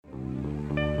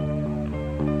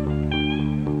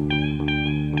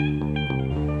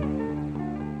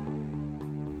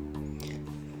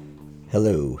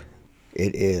Hello,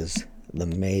 it is the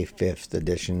May 5th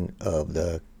edition of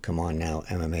the Come On Now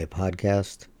MMA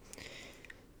Podcast,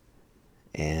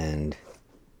 and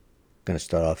I'm going to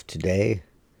start off today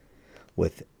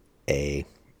with a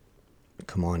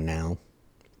Come On Now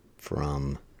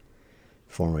from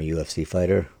former UFC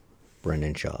fighter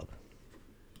Brendan Schaub.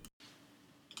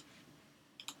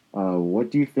 What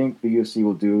do you think the UFC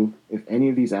will do if any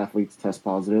of these athletes test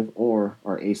positive or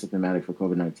are asymptomatic for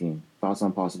COVID-19? Thoughts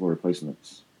on possible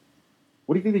replacements?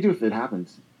 What do you think they do if it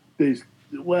happens?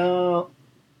 Well,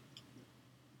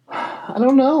 I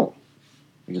don't know.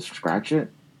 You just scratch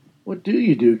it? What do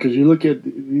you do? Because you look at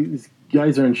these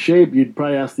guys are in shape. You'd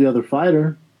probably ask the other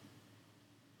fighter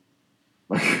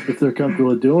if they're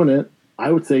comfortable with doing it.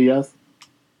 I would say yes.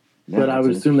 Yeah, But I would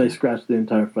that's assume they interesting. scratch the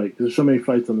entire fight because there's so many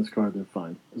fights on this card. They're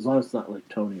fine as long as it's not like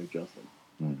Tony or Justin.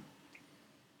 Hmm.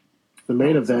 The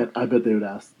main That would event, suck. I bet they would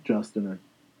ask Justin or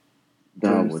That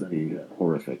Tony would be yeah.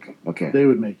 horrific. Okay. They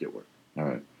would make it work. All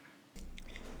right.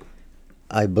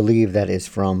 I believe that is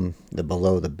from the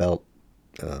Below the Belt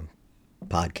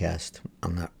podcast.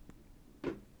 I'm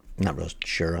not real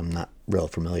sure. I'm not real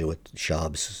familiar with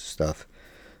Schaub's stuff,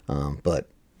 but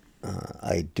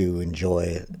I do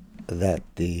enjoy that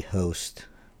the host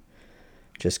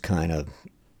just kind of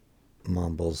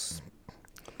mumbles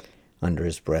under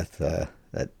his breath that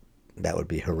would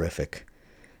be horrific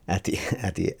at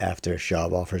the after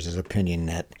Schaub offers his opinion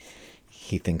that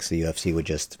he thinks the UFC would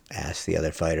just ask the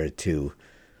other fighter to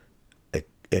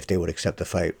if they would accept the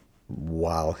fight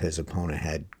while his opponent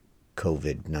had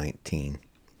COVID-19,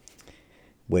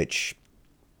 which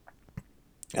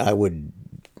I would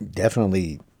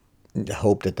definitely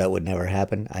hope that would never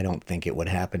happen. I don't think it would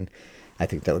happen. I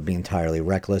think that would be entirely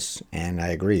reckless, and I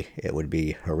agree. It would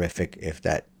be horrific if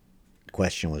that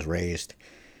question was raised,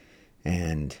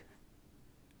 and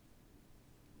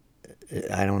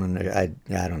I don't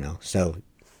know. So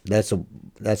that's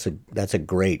a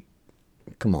great.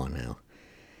 Come on now.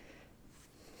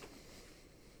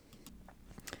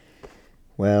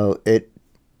 Well, it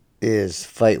is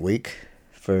fight week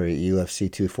for UFC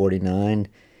 249,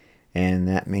 and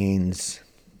that means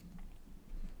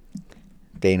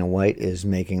Dana White is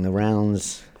making the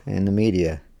rounds in the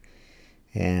media,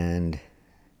 and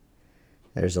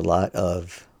there's a lot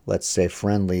of, let's say,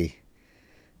 friendly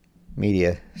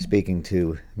media speaking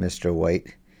to Mr.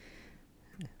 White,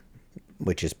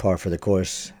 which is par for the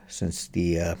course since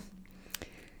the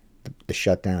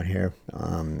shutdown here.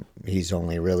 He's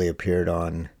only really appeared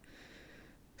on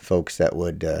folks that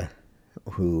would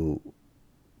who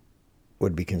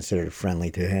would be considered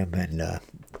friendly to him and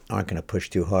aren't going to push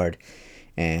too hard,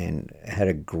 and had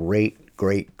a great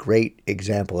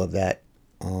example of that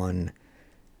on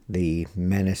the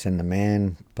Menace and the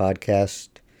Man podcast.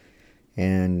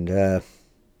 And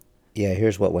yeah,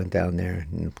 here's what went down there,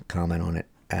 and comment on it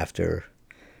after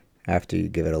you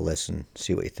give it a listen.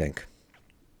 See what you think.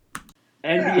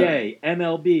 NBA,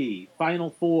 MLB, Final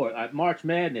Four, March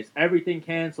Madness, everything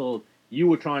canceled. You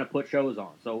were trying to put shows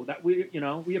on, so that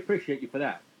we appreciate you for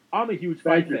that. I'm a huge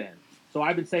fight Thank you. fan, so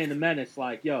I've been saying to Menace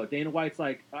like, yo, Dana White's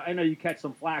like, I know you catch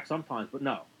some flack sometimes, but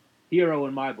no, hero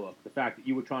in my book. The fact that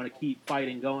you were trying to keep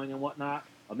fighting going and whatnot,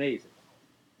 amazing.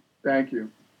 Thank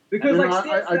you. Because You know, like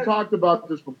Stan I said, talked about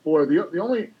this before. The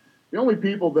only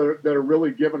people that are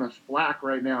really giving us flack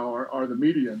right now are the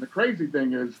media. And the crazy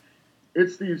thing is,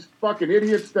 it's these fucking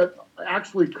idiots that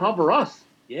actually cover us.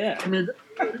 Yeah. I mean,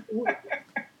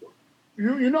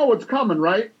 you know what's coming,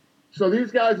 right? So these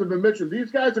guys have been mentioned.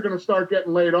 These guys are going to start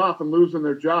getting laid off and losing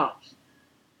their jobs.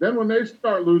 Then when they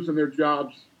start losing their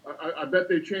jobs, I bet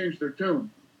they change their tune.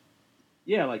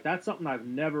 Yeah, like that's something I've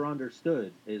never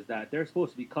understood is that they're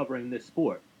supposed to be covering this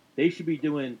sport. They should be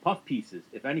doing puff pieces,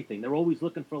 if anything. They're always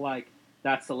looking for like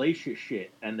that salacious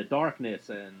shit and the darkness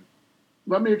and.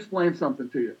 Let me explain something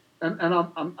to you. And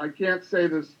I can't say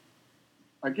this.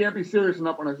 I can't be serious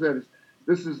enough when I say this.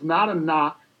 This is not a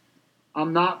knock.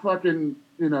 I'm not fucking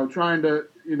trying to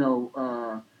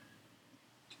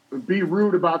be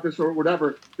rude about this or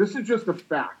whatever. This is just a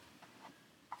fact.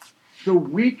 The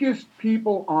weakest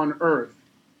people on earth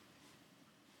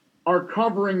are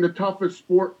covering the toughest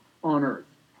sport on earth.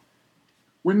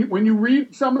 When you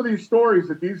read some of these stories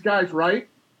that these guys write,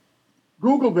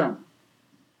 Google them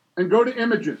and go to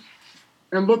images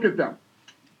and look at them.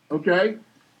 Okay?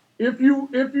 If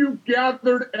you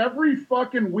gathered every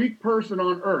fucking weak person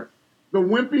on earth, the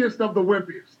wimpiest of the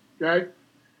wimpiest, okay,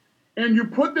 and you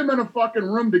put them in a fucking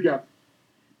room together,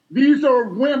 these are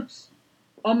wimps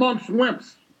amongst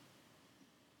wimps.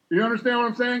 You understand what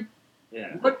I'm saying?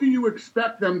 Yeah. What do you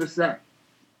expect them to say?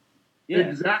 Yeah.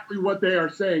 Exactly what they are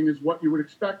saying is what you would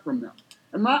expect from them.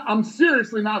 I'm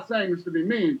seriously not saying this to be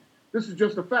mean. This is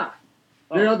just a fact.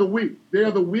 They are the weak. They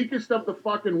are the weakest of the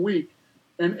fucking weak.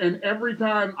 And every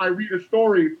time I read a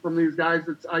story from these guys,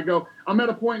 I'm at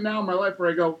a point now in my life where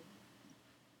I go,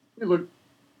 hey,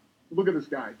 look at this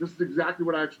guy. This is exactly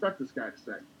what I expect this guy to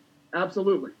say.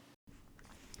 Absolutely.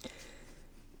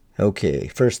 Okay,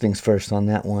 first things first on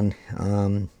that one.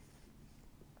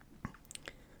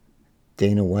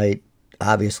 Dana White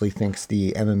obviously thinks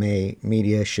the MMA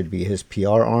media should be his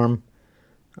PR arm.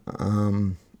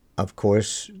 Of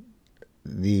course,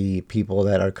 the people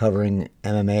that are covering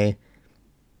MMA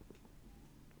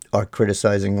are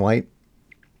criticizing White.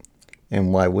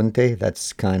 And why wouldn't they?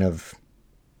 That's kind of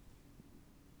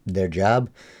their job.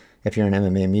 If you're an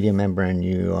MMA media member and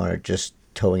you are just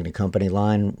towing the company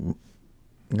line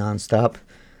nonstop,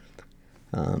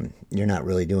 you're not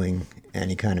really doing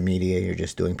any kind of media. You're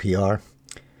just doing PR.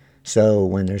 So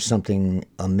when there's something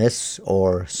amiss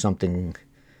or something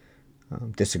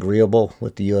disagreeable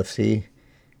with the UFC,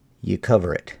 you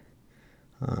cover it.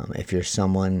 If you're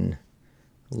someone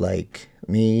like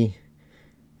me,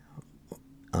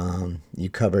 you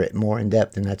cover it more in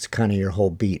depth, and that's kind of your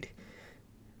whole beat.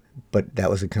 But that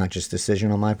was a conscious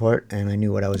decision on my part, and I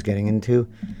knew what I was getting into.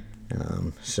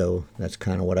 So that's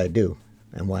kind of what I do.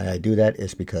 And why I do that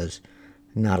is because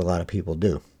not a lot of people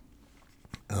do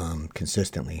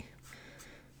consistently.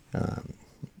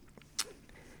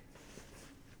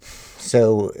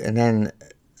 And then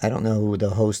I don't know who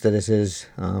the host of this is.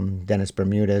 Dennis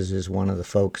Bermudez is one of the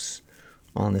folks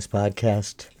on this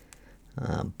podcast.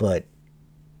 But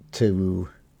to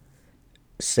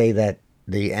say that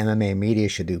the MMA media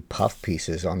should do puff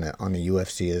pieces on the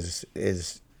UFC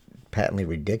is patently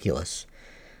ridiculous.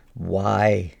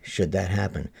 Why should that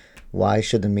happen? Why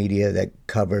should the media that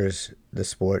covers the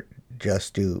sport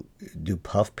just do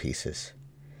puff pieces?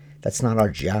 That's not our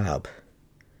job.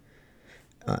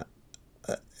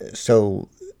 So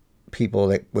people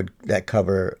that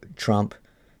cover Trump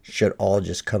should all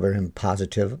just cover him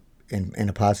in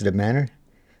a positive manner?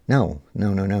 No.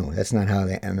 That's not how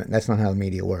the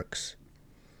media works.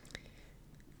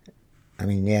 I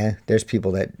mean, yeah, there's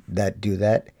people that do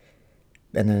that,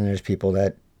 and then there's people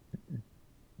that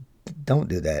don't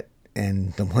do that.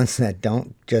 And the ones that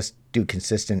don't just do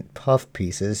consistent puff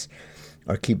pieces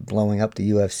or keep blowing up the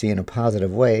UFC in a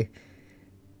positive way,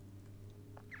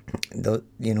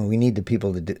 we need the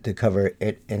people to cover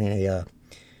it in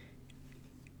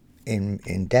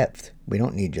depth. We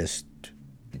don't need just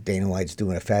Dana White's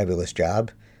doing a fabulous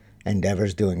job,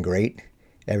 Endeavor's doing great,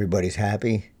 everybody's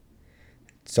happy.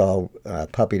 It's all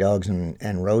puppy dogs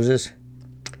and roses.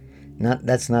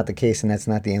 That's not the case, and that's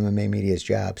not the MMA media's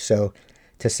job. So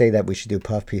to say that we should do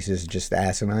puff pieces is just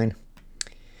asinine.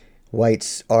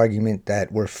 White's argument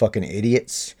that we're fucking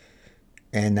idiots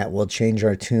and that we'll change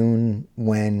our tune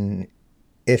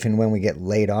if and when we get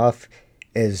laid off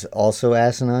is also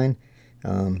asinine.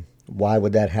 Why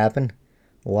would that happen?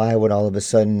 Why would all of a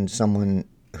sudden someone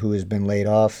who has been laid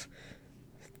off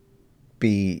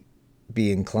be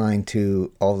inclined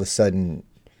to all of a sudden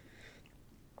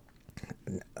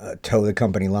toe the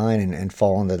company line and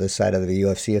fall onto the side of the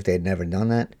UFC if they had never done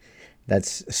that?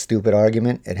 That's a stupid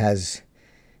argument. It has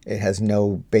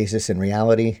no basis in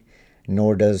reality,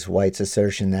 nor does White's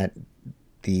assertion that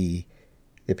the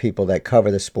people that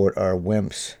cover the sport are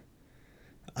wimps.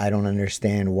 I don't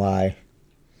understand why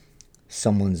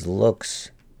someone's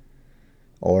looks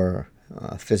or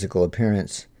physical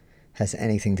appearance has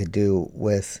anything to do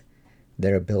with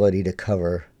their ability to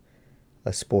cover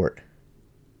a sport.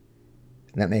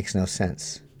 That makes no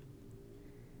sense.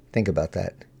 Think about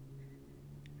that.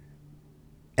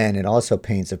 And it also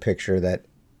paints a picture that,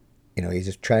 he's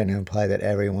just trying to imply that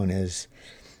everyone is,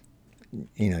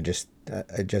 just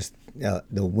the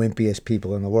wimpiest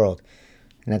people in the world,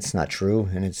 and that's not true.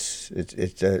 And it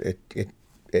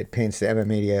paints the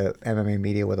MMA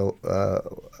media with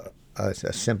a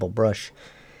simple brush.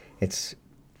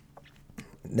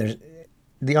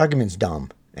 The argument's dumb,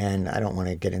 and I don't want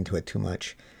to get into it too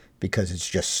much because it's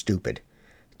just stupid.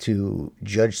 To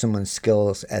judge someone's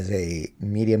skills as a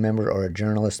media member or a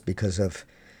journalist because of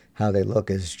how they look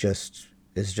is just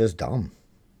dumb.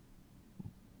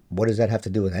 What does that have to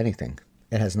do with anything?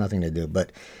 It has nothing to do.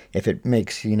 But if it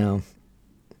makes Dana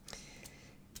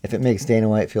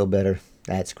White feel better,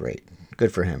 that's great.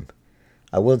 Good for him.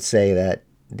 I would say that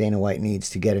Dana White needs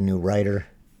to get a new writer.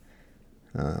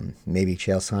 Maybe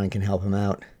Chael Sonnen can help him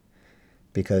out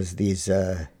because these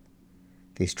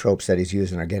tropes that he's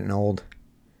using are getting old.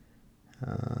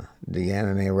 The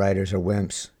MMA writers are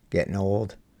wimps, getting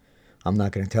old. I'm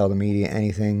not going to tell the media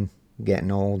anything,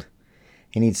 getting old.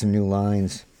 He needs some new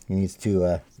lines. He needs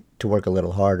to work a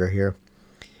little harder here.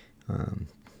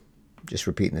 Just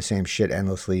repeating the same shit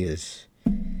endlessly is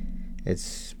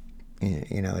his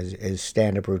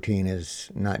stand-up routine is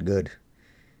not good.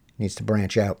 Needs to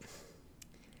branch out.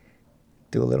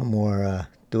 Do a little more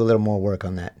work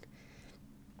on that.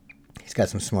 He's got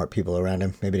some smart people around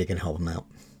him. Maybe they can help him out.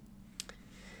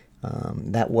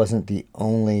 That wasn't the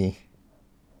only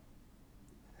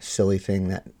silly thing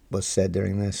that was said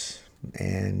during this,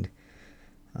 and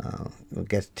we'll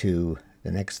get to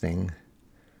the next thing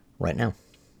right now.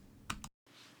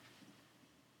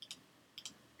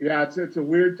 Yeah, it's a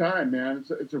weird time, man.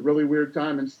 It's a really weird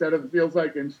time. Instead of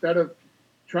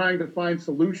trying to find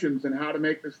solutions and how to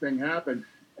make this thing happen,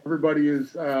 everybody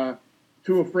is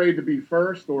too afraid to be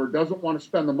first or doesn't want to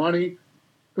spend the money.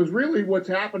 Because really what's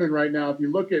happening right now, if you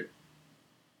look at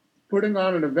putting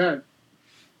on an event,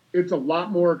 it's a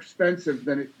lot more expensive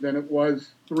than it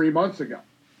was 3 months ago.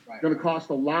 Right. It's going to cost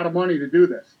a lot of money to do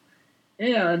this.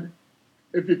 And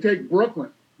if you take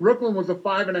Brooklyn was a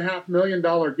 $5.5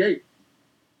 million gate.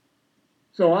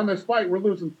 So on this fight, we're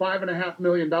losing $5.5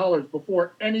 million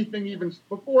before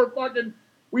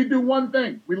we do one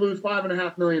thing. We lose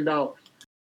 $5.5 million. All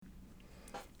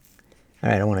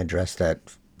right, I want to address that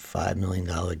 $5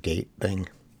 million gate thing.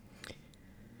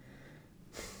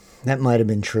 That might have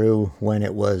been true when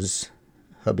it was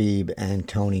Khabib and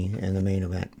Tony in the main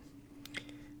event.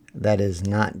 That is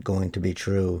not going to be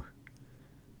true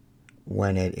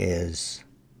when it is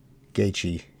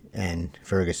Gaethje and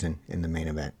Ferguson in the main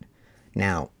event.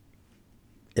 Now,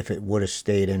 if it would have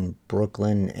stayed in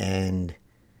Brooklyn and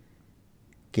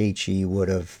Gaethje would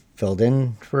have filled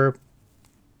in for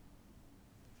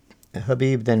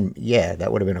Khabib, then yeah,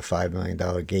 that would have been a $5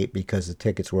 million gate because the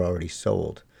tickets were already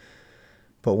sold.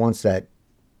 But once that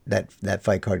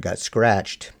fight card got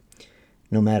scratched,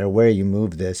 no matter where you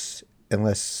move this,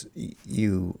 unless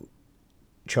you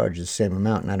charge the same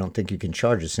amount, and I don't think you can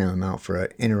charge the same amount for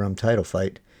an interim title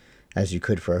fight as you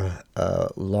could for a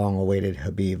long-awaited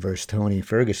Khabib versus Tony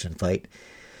Ferguson fight.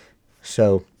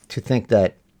 So to think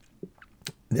that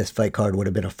this fight card would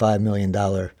have been a $5 million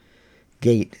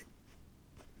gate,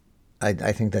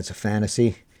 I think that's a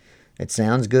fantasy. It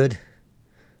sounds good,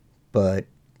 but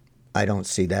I don't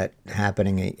see that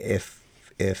happening if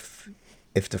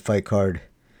the fight card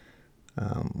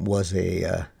was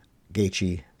a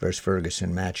Gaethje versus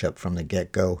Ferguson matchup from the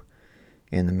get-go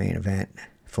in the main event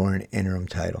for an interim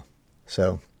title.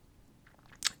 So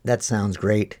that sounds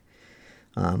great.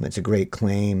 It's a great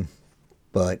claim,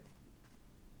 but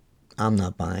I'm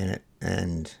not buying it,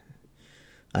 and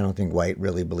I don't think White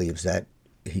really believes that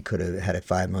he could have had a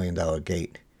 $5 million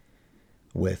gate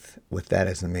with that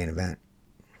as the main event.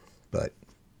 But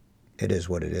it is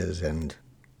what it is, and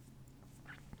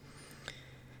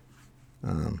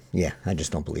yeah, I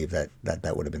just don't believe that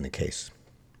would have been the case.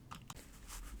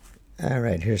 All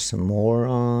right, here's some more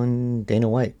on Dana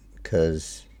White,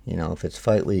 because, if it's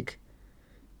fight week,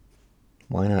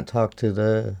 why not talk to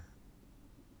the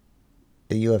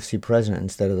UFC president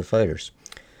instead of the fighters?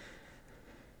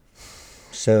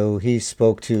 So he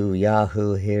spoke to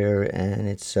Yahoo here, and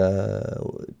it's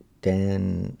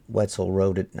Dan Wetzel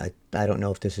wrote it. I don't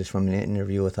know if this is from an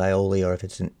interview with Ioli or if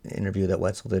it's an interview that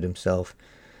Wetzel did himself,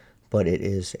 but it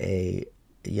is a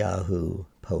Yahoo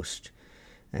post.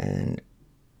 And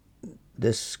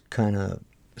this kind of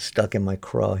stuck in my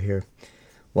craw here.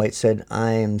 White said,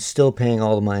 "I am still paying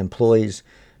all of my employees.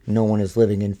 No one is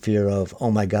living in fear of, oh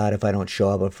my God, if I don't show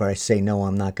up, if I say no,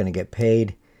 I'm not going to get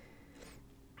paid.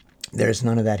 There's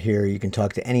none of that here. You can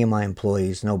talk to any of my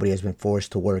employees. Nobody has been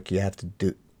forced to work. You have to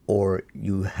do, or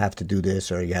you have to do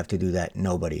this, or you have to do that.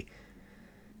 Nobody."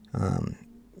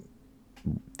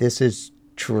 This is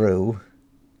true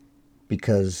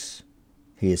because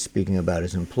he is speaking about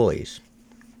his employees.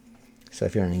 So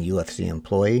if you're a UFC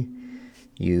employee,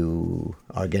 you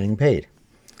are getting paid.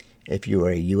 If you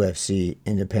are a UFC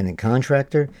independent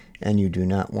contractor and you do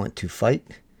not want to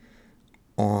fight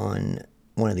on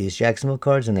one of these Jacksonville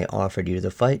cards and they offered you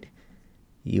the fight,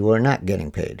 you are not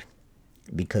getting paid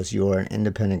because you are an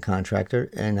independent contractor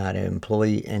and not an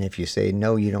employee. And if you say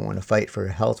no, you don't want to fight for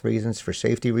health reasons, for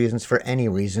safety reasons, for any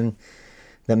reason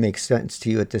that makes sense to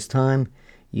you at this time,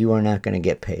 you are not going to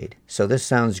get paid. So this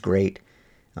sounds great.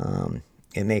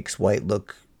 It makes White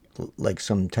look like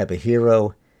some type of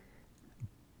hero.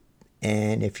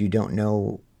 And if you don't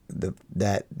know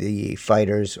that the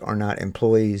fighters are not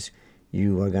employees,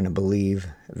 you are going to believe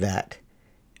that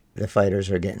the fighters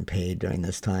are getting paid during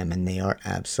this time, and they are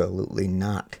absolutely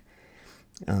not.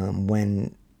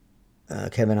 When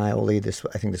Kevin Iole,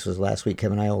 I think this was last week,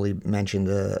 Kevin Iole mentioned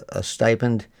a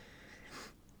stipend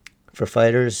for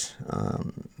fighters.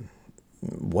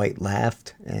 White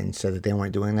laughed and said that they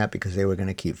weren't doing that because they were going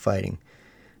to keep fighting.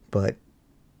 But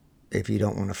if you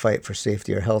don't want to fight for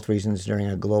safety or health reasons during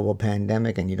a global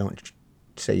pandemic, and you don't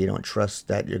say you don't trust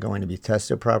that you're going to be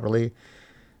tested properly,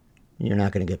 you're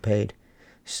not going to get paid.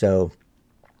 So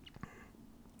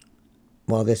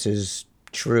while this is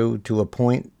true to a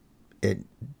point, it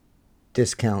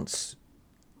discounts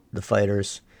the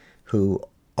fighters who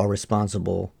are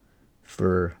responsible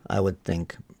for, I would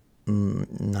think,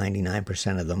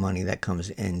 99% of the money that comes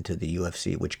into the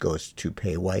UFC, which goes to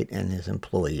pay White and his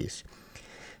employees.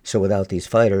 So without these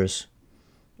fighters,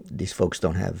 these folks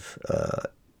don't have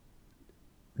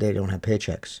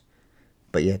paychecks.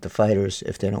 But yet the fighters,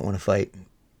 if they don't want to fight,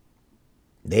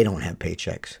 they don't have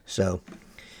paychecks. So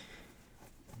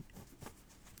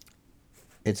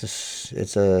it's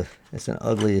an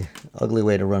ugly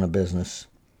way to run a business,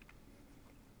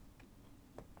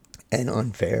 and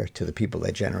unfair to the people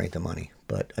that generate the money.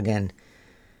 But again,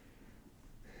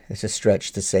 it's a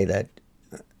stretch to say that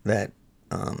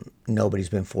nobody's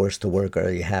been forced to work, or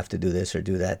you have to do this or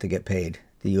do that to get paid.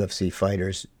 The UFC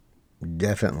fighters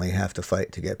definitely have to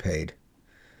fight to get paid.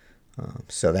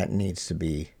 So that needs to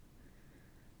be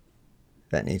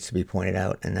pointed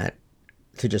out, and that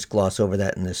to just gloss over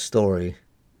that in this story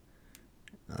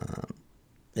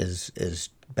is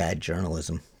bad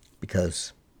journalism,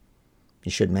 because you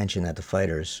should mention that the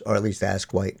fighters, or at least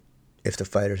ask White if the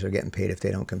fighters are getting paid if they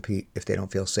don't compete, if they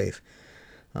don't feel safe,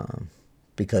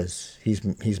 because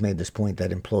he's made this point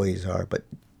that employees are, but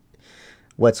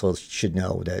Wetzel should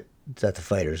know that the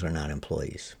fighters are not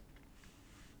employees.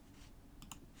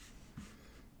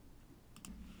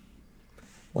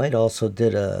 White also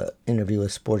did an interview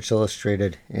with Sports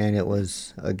Illustrated, and it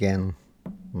was, again,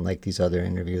 like these other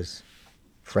interviews,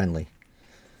 friendly.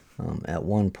 At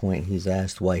one point, he's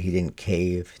asked why he didn't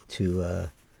cave to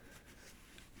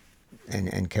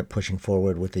and kept pushing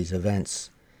forward with these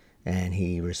events, and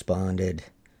he responded,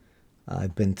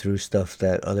 "I've been through stuff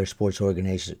that other sports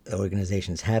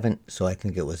organizations haven't, so I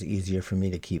think it was easier for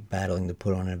me to keep battling to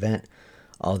put on an event.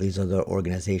 All these other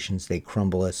organizations, they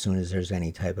crumble as soon as there's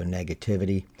any type of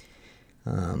negativity."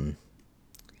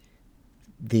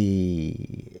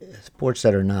 The sports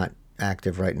that are not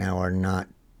active right now are not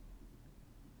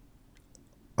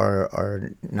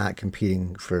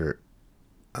competing for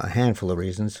a handful of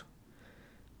reasons,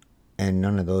 and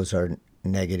none of those are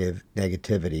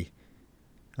negativity.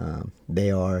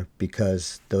 They are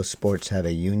because those sports have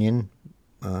a union,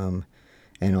 and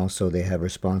also they have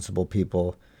responsible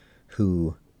people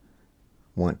who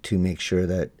want to make sure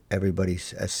that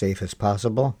everybody's as safe as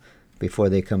possible before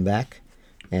they come back,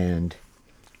 and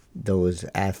those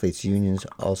athletes' unions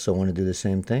also want to do the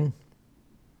same thing.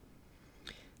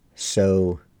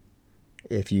 So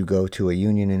if you go to a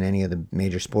union in any of the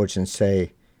major sports and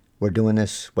say, we're doing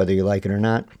this whether you like it or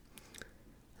not,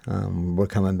 we're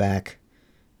coming back,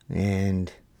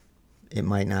 and it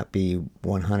might not be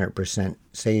 100%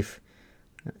 safe,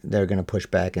 they're going to push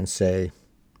back and say,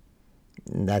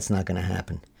 that's not going to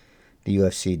happen. The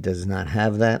UFC does not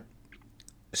have that.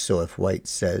 So if White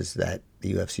says that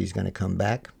the UFC is going to come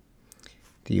back,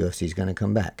 the UFC is going to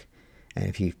come back. And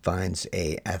if he finds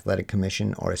a athletic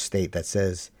commission or a state that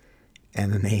says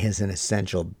MMA is an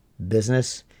essential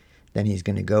business, then he's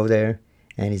going to go there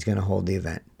and he's going to hold the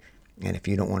event. And if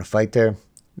you don't want to fight there,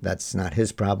 that's not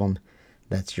his problem.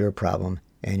 That's your problem,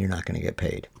 and you're not going to get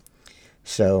paid.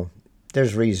 So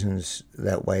there's reasons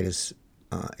that White is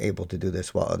able to do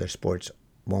this while other sports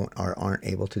won't or aren't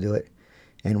able to do it.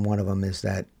 And one of them is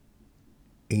that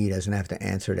he doesn't have to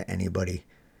answer to anybody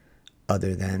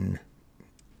other than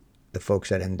the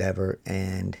folks at Endeavor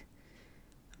and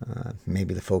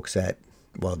maybe the folks at,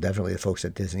 well, definitely the folks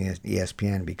at Disney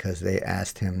ESPN, because they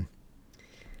asked him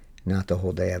not to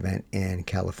hold the event in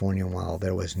California while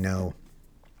there was no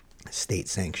state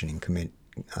sanctioning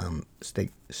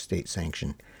state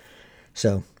sanction.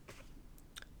 So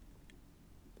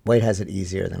White has it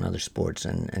easier than other sports,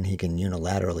 and he can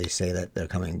unilaterally say that they're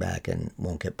coming back and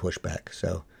won't get pushback.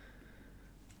 So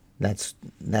that's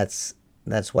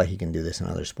why he can do this and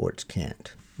other sports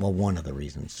can't. Well, one of the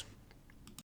reasons.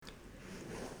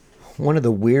 One of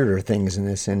the weirder things in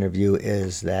this interview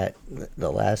is that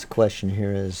the last question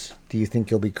here is, do you think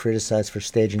you'll be criticized for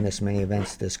staging this many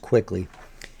events this quickly?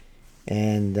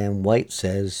 And then White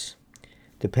says,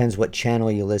 depends what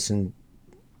channel you listen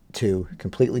to.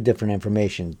 Completely different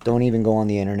information. Don't even go on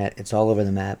the internet. It's all over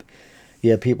the map.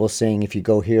 You have people saying if you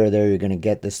go here or there, you're going to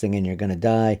get this thing and you're going to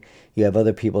die. You have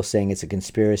other people saying it's a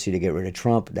conspiracy to get rid of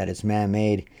Trump, that it's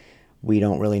man-made. We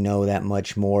don't really know that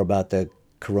much more about the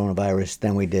coronavirus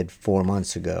than we did 4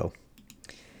 months ago.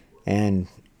 And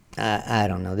I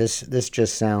don't know. This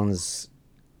just sounds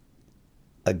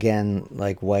again,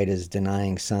 like White is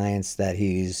denying science, that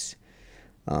he's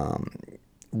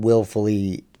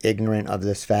willfully ignorant of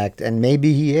this fact, and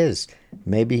maybe he is.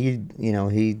 Maybe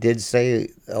he did say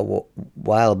a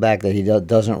while back that he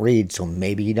doesn't read, so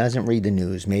maybe he doesn't read the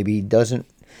news. Maybe he doesn't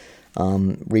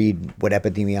read what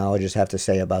epidemiologists have to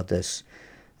say about this.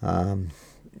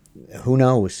 Who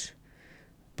knows?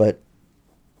 But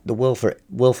the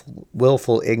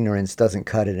willful ignorance doesn't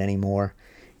cut it anymore,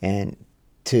 and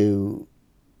to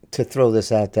throw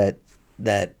this out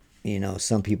that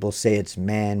some people say it's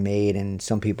man-made and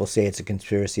some people say it's a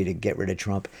conspiracy to get rid of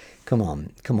Trump. Come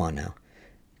on now.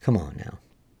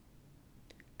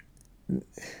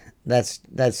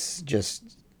 That's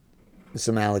just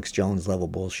some Alex Jones level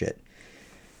bullshit.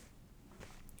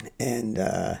 And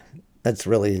that's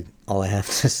really all I have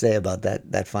to say about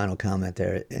that final comment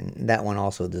there. And that one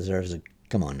also deserves a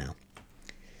come on now.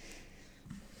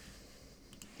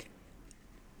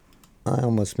 I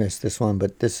almost missed this one,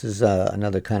 but this is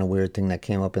another kind of weird thing that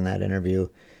came up in that interview.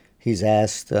 He's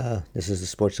asked, this is the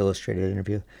Sports Illustrated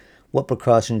interview, what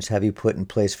precautions have you put in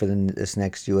place for this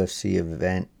next UFC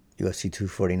event, UFC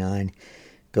 249?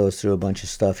 Goes through a bunch of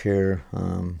stuff here.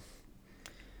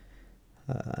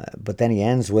 But then he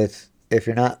ends with, if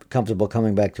you're not comfortable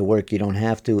coming back to work, you don't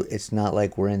have to. It's not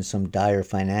like we're in some dire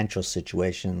financial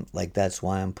situation. Like, that's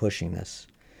why I'm pushing this.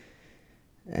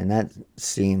 And that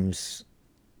seems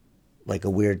like a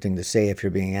weird thing to say if you're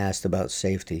being asked about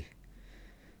safety.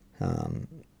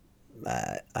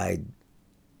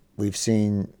 We've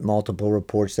seen multiple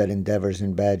reports that Endeavor's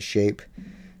in bad shape.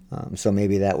 So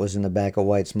maybe that was in the back of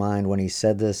White's mind when he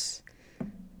said this.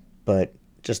 But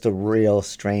just a real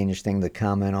strange thing to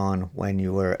comment on when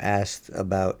you were asked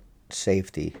about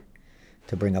safety,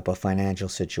 to bring up a financial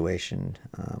situation.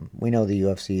 We know the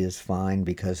UFC is fine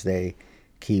because they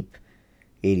keep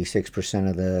 86%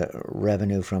 of the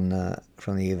revenue from the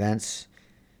events,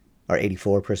 or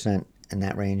 84% in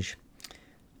that range.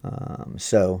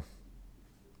 So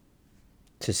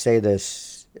to say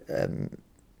this,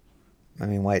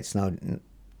 White's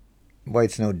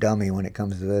no dummy when it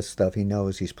comes to this stuff. He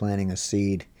knows he's planting a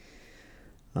seed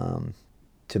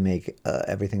to make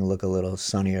everything look a little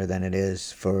sunnier than it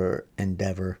is for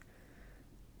Endeavor.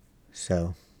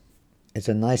 So it's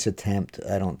a nice attempt.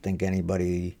 I don't think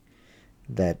anybody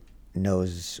that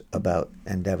knows about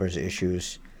Endeavor's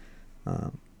issues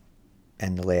and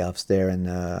the layoffs there and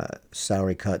the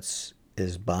salary cuts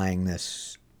is buying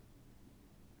this.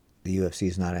 The UFC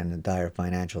is not in a dire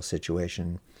financial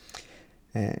situation.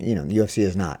 And, the UFC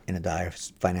is not in a dire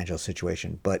financial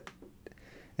situation, but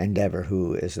Endeavor,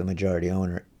 who is the majority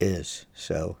owner, is.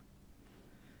 So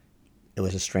it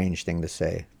was a strange thing to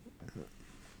say.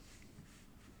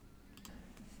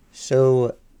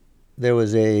 So there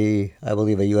was I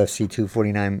believe a UFC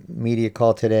 249 media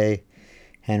call today.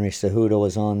 Henry Cejudo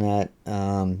was on that.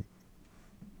 And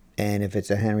if it's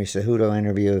a Henry Cejudo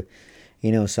interview,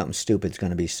 something stupid's going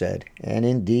to be said. And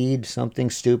indeed, something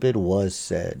stupid was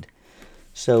said.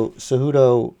 So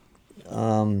Cejudo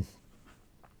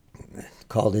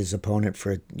called his opponent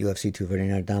for UFC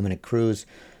 249, Dominic Cruz,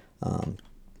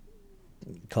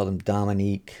 called him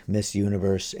Dominique, Miss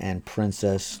Universe, and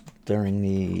Princess during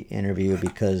the interview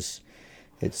because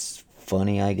it's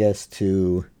funny, I guess,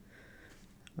 to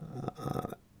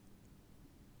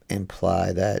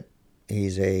imply that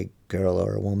he's a girl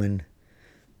or a woman.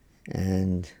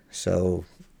 And so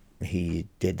he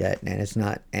did that, and it's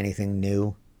not anything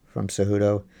new from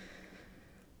Cejudo.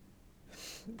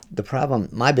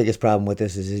 My biggest problem with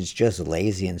this is it's just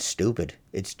lazy and stupid.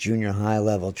 It's junior high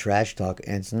level trash talk,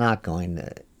 and it's not going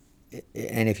to.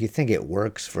 And if you think it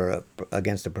works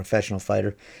against a professional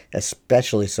fighter,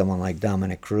 especially someone like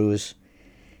Dominic Cruz,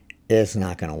 it's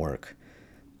not going to work.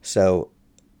 So,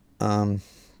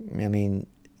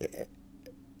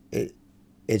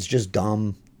 it's just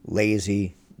dumb,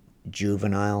 lazy,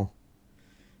 juvenile,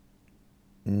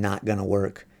 not going to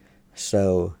work.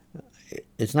 So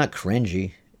it's not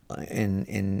cringy,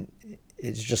 and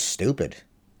it's just stupid.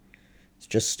 It's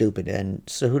just stupid, and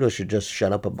Cejudo should just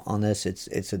shut up on this.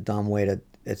 It's a dumb way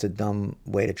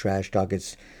to trash talk.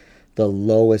 It's the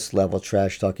lowest level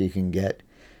trash talk you can get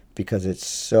because it's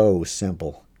so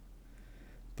simple.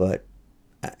 But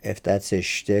if that's his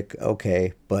shtick,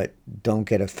 okay. But don't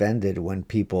get offended when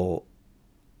people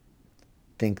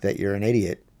think that you're an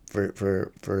idiot for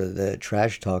the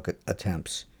trash talk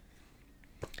attempts.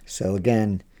 So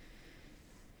again,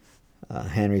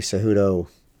 Henry Cejudo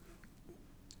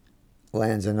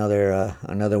lands another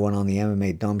one on the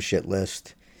MMA dumb shit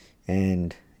list,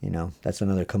 and that's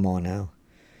another come on now.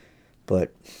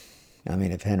 But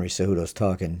if Henry Cejudo's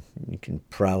talking, you can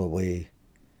probably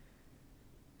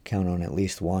count on at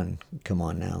least one. Come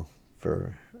on now,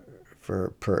 for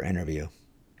per interview.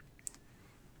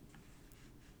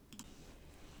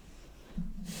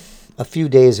 A few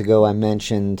days ago, I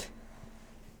mentioned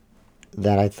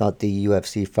that I thought the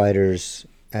UFC fighters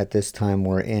at this time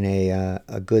were in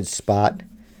a good spot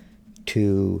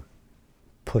to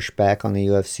push back on the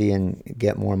UFC and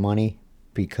get more money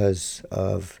because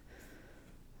of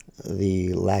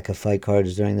the lack of fight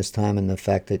cards during this time and the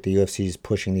fact that the UFC is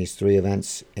pushing these 3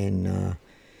 events in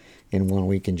 1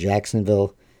 week in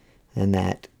Jacksonville, and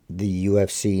that the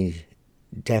UFC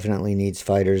definitely needs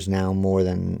fighters now more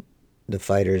than the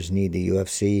fighters need the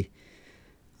UFC,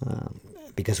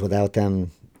 because without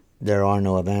them there are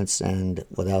no events, and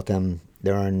without them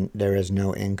there is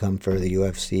no income for the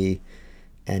UFC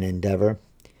and Endeavor.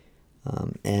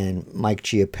 And Mike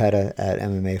Chiappetta at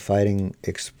MMA Fighting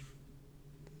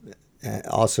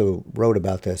also wrote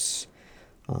about this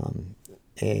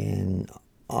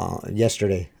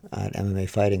yesterday at MMA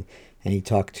Fighting, and he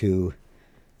talked to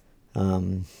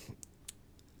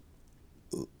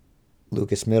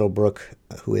Lucas Middlebrook,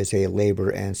 who is a labor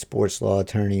and sports law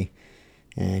attorney,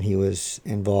 and he was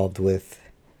involved with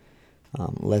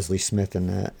Leslie Smith and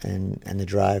the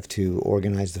drive to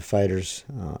organize the fighters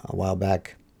a while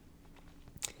back.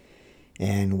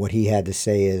 And what he had to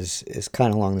say is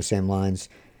kind of along the same lines.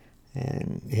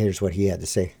 And here's what he had to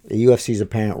say. The UFC's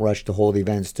apparent rush to hold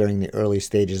events during the early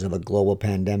stages of a global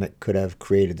pandemic could have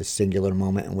created the singular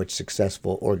moment in which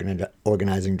successful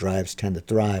organizing drives tend to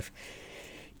thrive.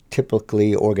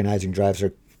 Typically, organizing drives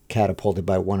are catapulted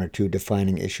by 1 or 2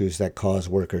 defining issues that cause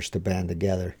workers to band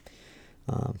together.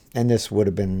 And this would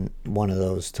have been one of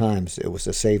those times. It was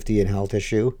a safety and health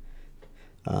issue.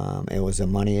 It was a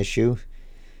money issue.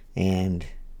 And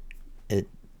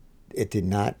it did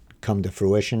not come to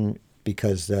fruition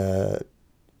because,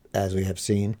 as we have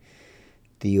seen,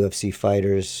 the UFC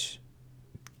fighters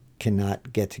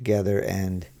cannot get together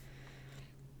and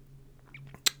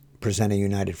present a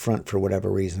united front for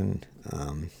whatever reason.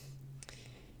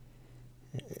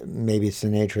 Maybe it's the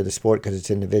nature of the sport because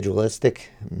it's individualistic.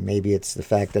 Maybe it's the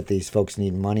fact that these folks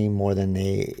need money more than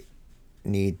they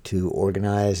need to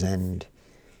organize and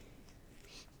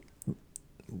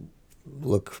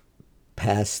look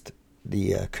past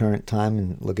the current time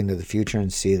and look into the future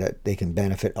and see that they can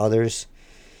benefit others.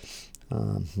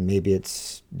 Maybe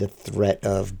it's the threat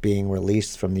of being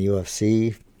released from the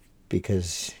UFC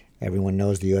because everyone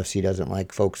knows the UFC doesn't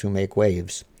like folks who make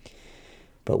waves.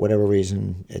 But whatever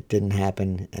reason, it didn't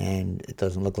happen, and it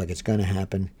doesn't look like it's going to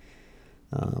happen.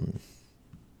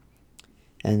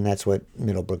 And that's what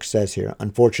Middlebrook says here.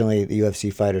 Unfortunately, the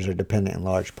UFC fighters are dependent in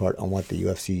large part on what the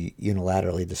UFC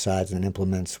unilaterally decides and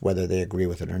implements, whether they agree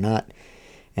with it or not.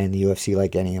 And the UFC,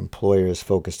 like any employer, is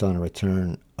focused on a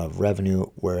return of revenue,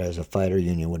 whereas a fighter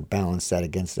union would balance that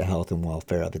against the health and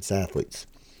welfare of its athletes.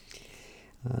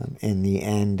 In the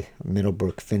end,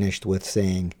 Middlebrook finished with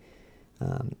saying,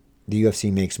 the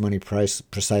UFC makes money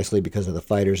precisely because of the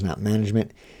fighters, not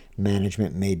management.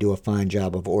 Management may do a fine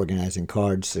job of organizing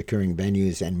cards, securing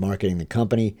venues, and marketing the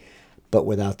company, but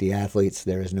without the athletes,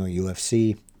 there is no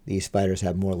UFC. These fighters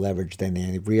have more leverage than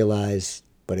they realize,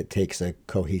 but it takes a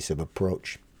cohesive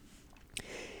approach.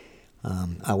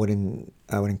 I would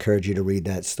encourage you to read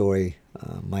that story,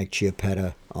 Mike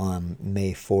Chiappetta, on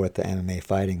May 4th at MMA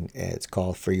Fighting. It's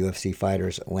called "For UFC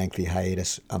Fighters: Lengthy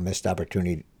Hiatus, a Missed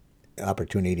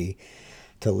Opportunity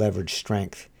to Leverage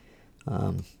Strength."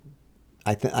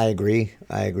 I agree.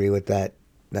 I agree with that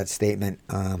statement.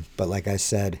 But like I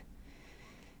said,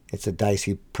 it's a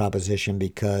dicey proposition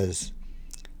because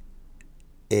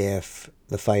if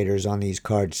the fighters on these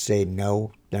cards say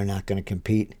no, they're not going to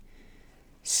compete,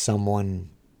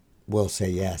 someone will say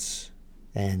yes.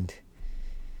 And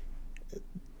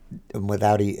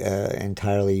without an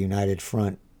entirely united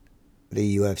front,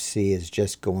 the UFC is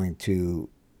just going to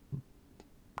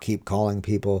keep calling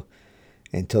people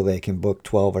until they can book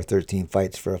 12 or 13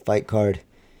 fights for a fight card.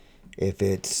 If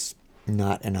it's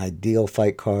not an ideal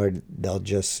fight card, they'll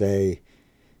just say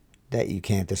that you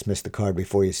can't dismiss the card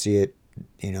before you see it.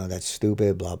 You know, that's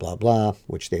stupid, blah, blah, blah,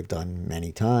 which they've done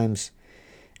many times,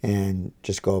 and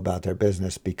just go about their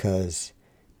business because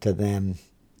to them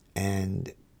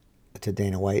and to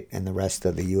Dana White and the rest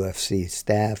of the UFC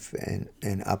staff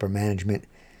and upper management,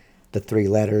 the 3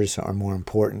 letters are more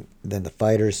important than the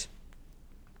fighters.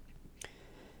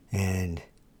 And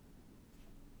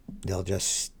they'll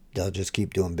just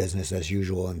keep doing business as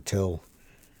usual until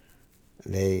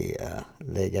they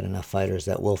get enough fighters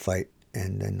that will fight,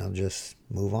 and then they'll just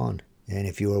move on. And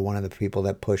if you were one of the people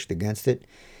that pushed against it,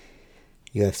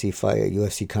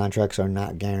 UFC contracts are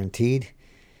not guaranteed,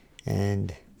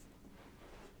 and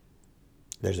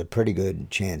there's a pretty good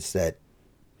chance that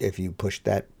if you push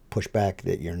back,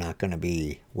 that you're not going to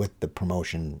be with the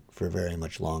promotion for very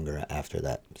much longer after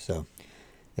that. So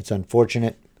it's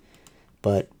unfortunate,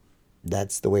 but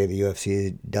that's the way the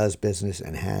UFC does business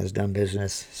and has done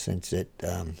business since the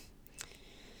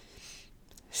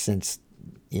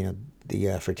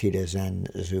Fertitas and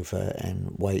Zuffa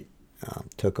and White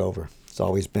took over. It's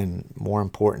always been more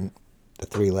important, the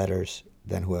three letters,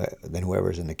 than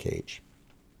whoever's in the cage.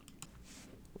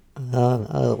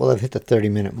 Well, I've hit the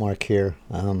 30-minute mark here.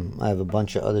 I have a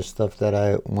bunch of other stuff that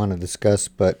I want to discuss,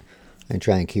 but I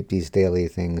try and keep these daily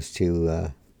things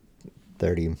to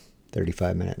 30,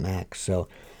 35-minute max. So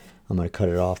I'm going to cut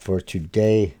it off for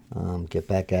today. Get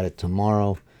back at it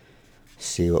tomorrow.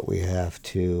 See what we have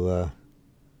to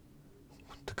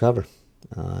cover.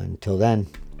 Until then,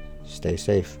 stay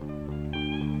safe.